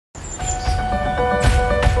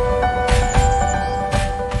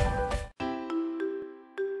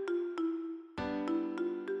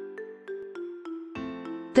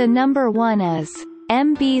The number 1 is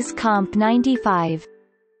Mbs Comp 95.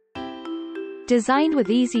 Designed with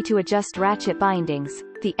easy-to-adjust ratchet bindings,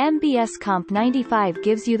 the Mbs Comp 95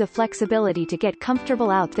 gives you the flexibility to get comfortable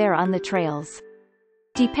out there on the trails.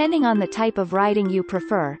 Depending on the type of riding you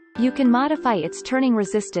prefer, you can modify its turning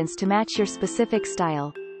resistance to match your specific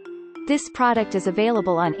style. This product is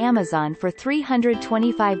available on Amazon for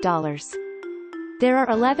 $325. There are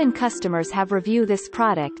 11 customers have reviewed this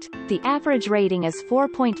product. The average rating is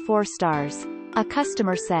 4.4 stars. A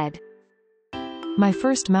customer said, "My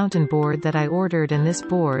first mountain board that I ordered, and this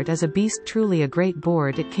board is a beast, truly a great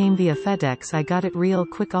board. It came via FedEx. I got it real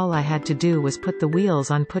quick. All I had to do was put the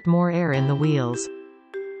wheels on, put more air in the wheels.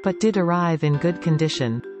 But did arrive in good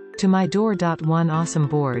condition. To my door. One awesome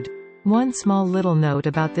board. One small little note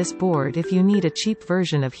about this board: if you need a cheap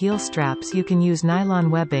version of heel straps, you can use nylon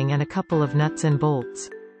webbing and a couple of nuts and bolts.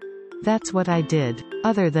 That's what I did.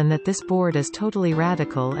 Other than that, this board is totally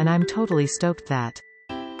radical, and I'm totally stoked that."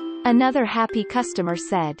 Another happy customer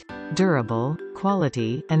said, "Durable,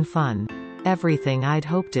 quality, and fun. Everything I'd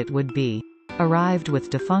hoped it would be. Arrived with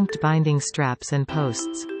defunct binding straps and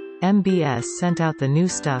posts. MBS sent out the new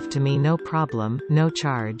stuff to me, no problem, no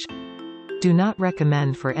charge. Do not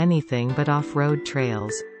recommend for anything but off-road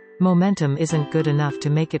trails. Momentum isn't good enough to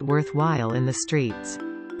make it worthwhile in the streets.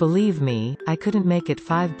 Believe me, I couldn't make it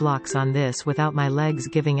 5 blocks on this without my legs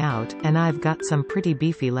giving out, and I've got some pretty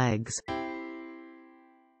beefy legs."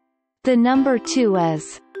 The number 2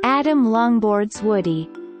 is Adam Longboards Woody.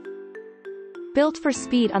 Built for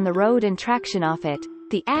speed on the road and traction off it,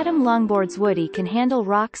 the Adam Longboards Woody can handle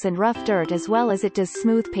rocks and rough dirt as well as it does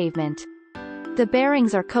smooth pavement. The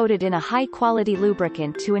bearings are coated in a high-quality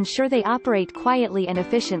lubricant to ensure they operate quietly and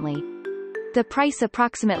efficiently. The price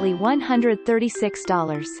approximately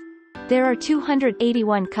 $136. There are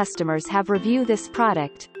 281 customers have reviewed this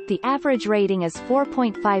product. The average rating is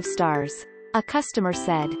 4.5 stars. A customer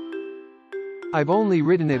said, "I've only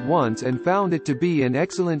ridden it once and found it to be in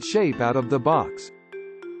excellent shape out of the box.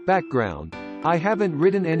 Background: I haven't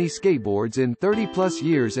ridden any skateboards in 30+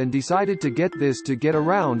 years and decided to get this to get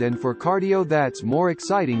around and for cardio. That's more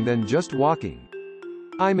exciting than just walking.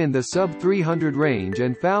 I'm in the sub 300 range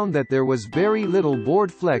and found that there was very little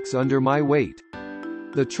board flex under my weight.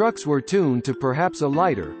 The trucks were tuned to perhaps a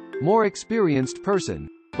lighter, more experienced person,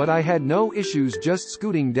 but I had no issues just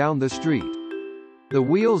scooting down the street. The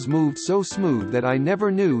wheels moved so smooth that I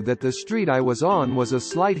never knew that the street I was on was a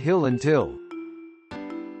slight hill until."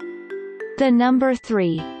 The number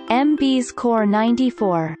 3, Mbs Core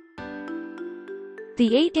 94.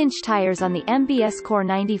 The 8-inch tires on the Mbs Core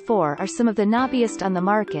 94 are some of the knobbiest on the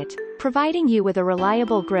market, providing you with a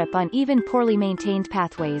reliable grip on even poorly maintained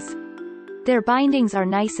pathways. Their bindings are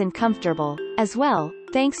nice and comfortable, as well,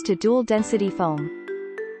 thanks to dual-density foam.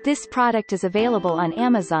 This product is available on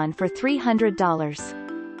Amazon for $300.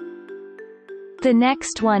 The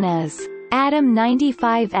next one is Adam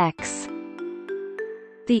 95X.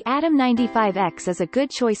 The Adam 95X is a good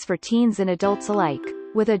choice for teens and adults alike,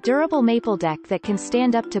 with a durable maple deck that can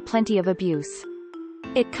stand up to plenty of abuse.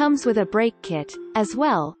 It comes with a brake kit, as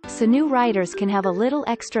well, so new riders can have a little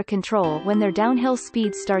extra control when their downhill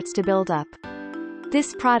speed starts to build up.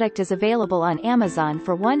 This product is available on Amazon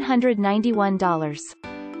for $191.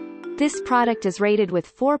 This product is rated with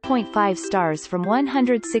 4.5 stars from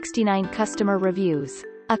 169 customer reviews.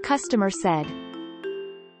 A customer said,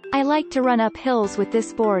 "I like to run up hills with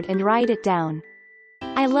this board and ride it down.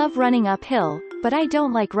 I love running uphill, but I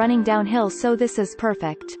don't like running downhill, so this is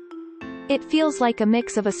perfect. It feels like a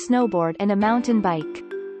mix of a snowboard and a mountain bike.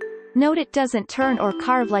 Note it doesn't turn or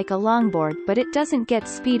carve like a longboard, but it doesn't get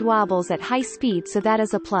speed wobbles at high speed, so that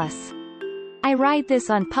is a plus. I ride this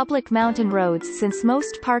on public mountain roads since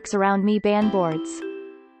most parks around me ban boards."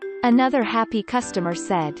 Another happy customer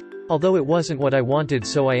said, "Although it wasn't what I wanted,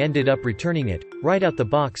 so I ended up returning it. Right out the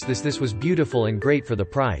box, this was beautiful and great for the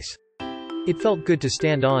price. It felt good to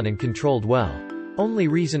stand on and controlled well. Only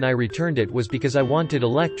reason I returned it was because I wanted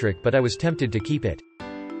electric, but I was tempted to keep it."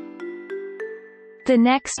 The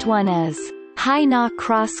next one is High-Knot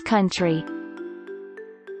Cross Country.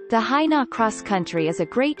 The High-Knot Cross Country is a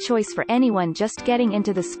great choice for anyone just getting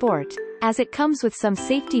into the sport, as it comes with some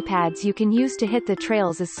safety pads you can use to hit the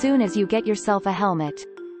trails as soon as you get yourself a helmet.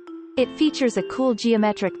 It features a cool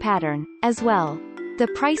geometric pattern, as well. The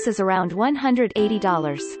price is around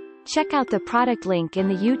 $180. Check out the product link in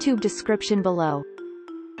the YouTube description below.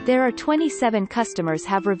 There are 27 customers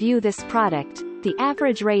have reviewed this product. The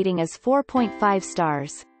average rating is 4.5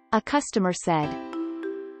 stars. A customer said,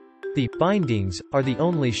 "The bindings are the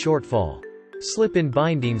only shortfall. Slip-in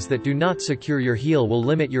bindings that do not secure your heel will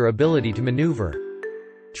limit your ability to maneuver.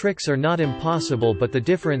 Tricks are not impossible, but the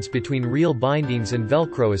difference between real bindings and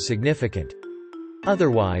Velcro is significant.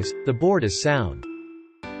 Otherwise, the board is sound.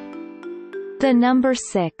 The number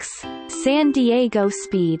 6. San Diego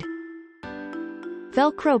Speed.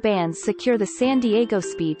 Velcro bands secure the San Diego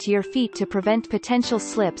Speed to your feet to prevent potential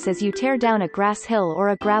slips as you tear down a grass hill or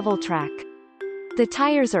a gravel track. The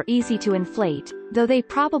tires are easy to inflate, though they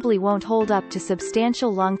probably won't hold up to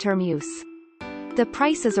substantial long-term use. The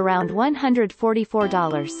price is around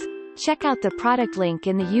 $144. Check out the product link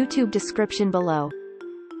in the YouTube description below.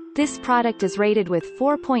 This product is rated with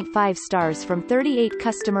 4.5 stars from 38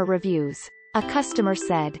 customer reviews. A customer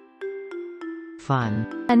said,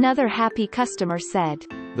 Fun. Another happy customer said,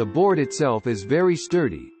 The board itself is very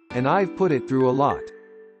sturdy, and I've put it through a lot.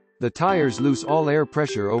 The tires lose all air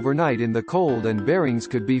pressure overnight in the cold and bearings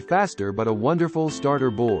could be faster, but a wonderful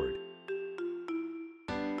starter board.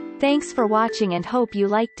 Thanks for watching and hope you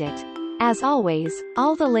liked it. As always,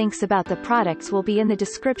 all the links about the products will be in the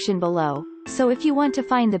description below, so if you want to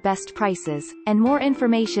find the best prices, and more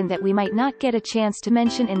information that we might not get a chance to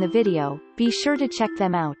mention in the video, be sure to check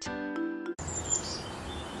them out.